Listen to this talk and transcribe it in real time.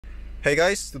Hey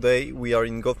guys, today we are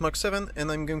in Golf MK7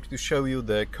 and I'm going to show you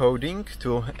the coding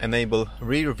to enable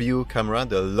rear view camera,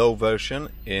 the low version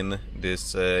in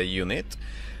this unit.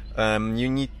 You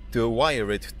need to wire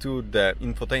it to the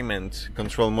infotainment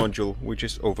control module, which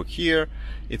is over here.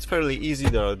 It's fairly easy.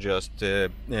 There are just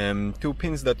two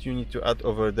pins that you need to add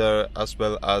over there, as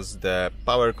well as the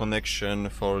power connection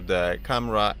for the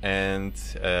camera, and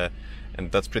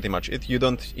that's pretty much it. You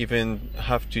don't even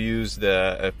have to use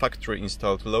the factory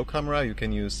installed low camera. You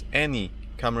can use any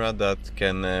camera that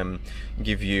can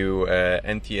give you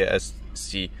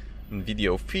NTSC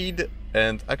video feed,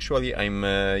 and actually I'm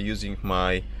using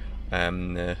my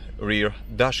rear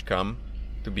dashcam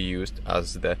to be used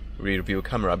as the rear view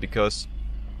camera, because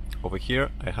over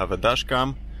here I have a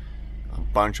dashcam, a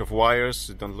bunch of wires,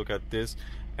 don't look at this,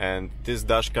 and this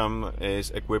dashcam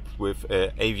is equipped with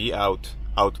AV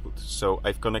output. So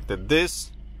I've connected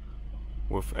this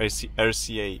with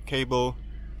RCA cable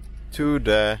to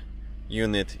the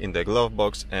unit in the glove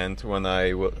box, and when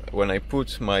I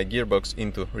put my gearbox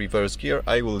into reverse gear,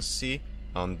 I will see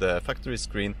on the factory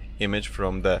screen image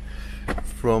from the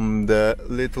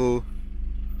little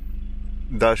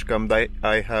dashcam that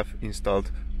I have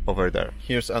installed over there.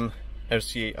 Here's an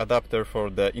RCA adapter for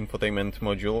the infotainment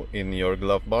module in your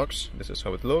glove box. This is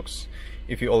how it looks.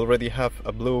 If you already have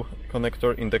a blue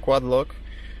connector in the quad lock,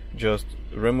 just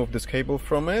remove this cable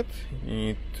from it. You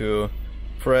need to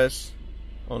press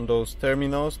on those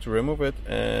terminals to remove it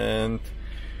and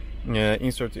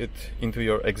insert it into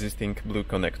your existing blue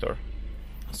connector.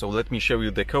 So let me show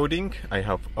you the coding. I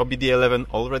have OBDeleven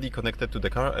already connected to the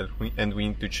car, and we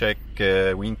need to check.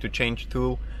 We need to change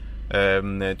two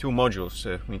modules.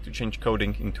 We need to change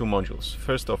coding in two modules.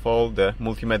 First of all, the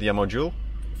multimedia module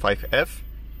 5F.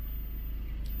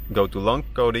 Go to long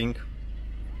coding.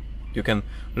 You can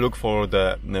look for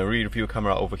the rear view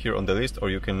camera over here on the list, or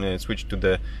you can switch to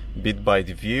the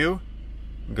bit-byte view.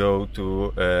 Go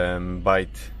to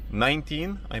byte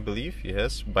 19, I believe,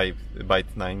 yes, byte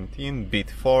 19, bit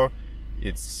 4,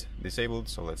 it's disabled,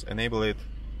 so let's enable it.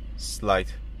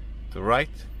 Slide to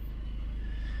right,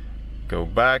 go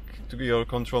back to your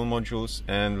control modules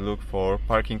and look for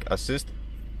parking assist.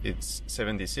 It's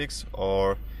 76,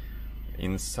 or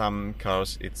in some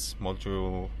cars it's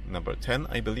module number 10,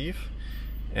 I believe,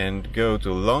 and go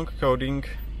to long coding,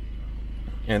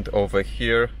 and over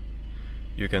here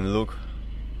you can look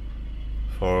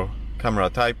for camera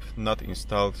type not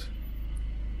installed,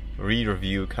 rear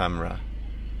view camera.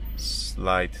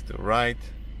 Slide to right,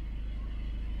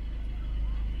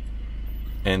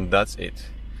 and that's it.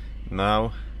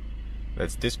 Now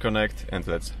let's disconnect and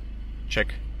let's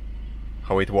check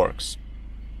how it works.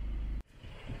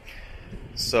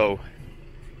 So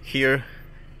here's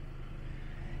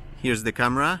the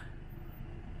camera.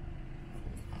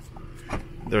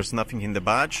 There's nothing in the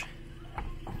badge.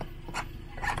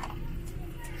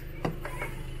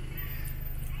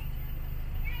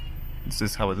 This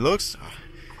is how it looks.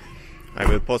 I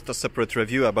will post a separate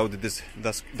review about this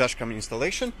dashcam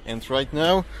installation, and right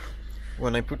now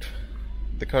when I put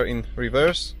the car in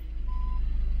reverse,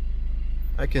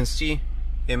 I can see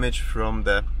image from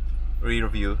the rear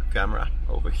view camera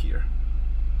over here.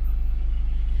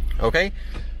 Okay,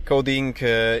 coding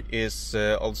is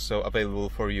also available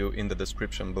for you in the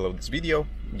description below this video.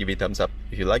 Give it a thumbs up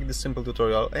if you like this simple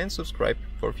tutorial and subscribe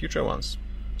for future ones.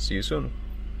 See you soon.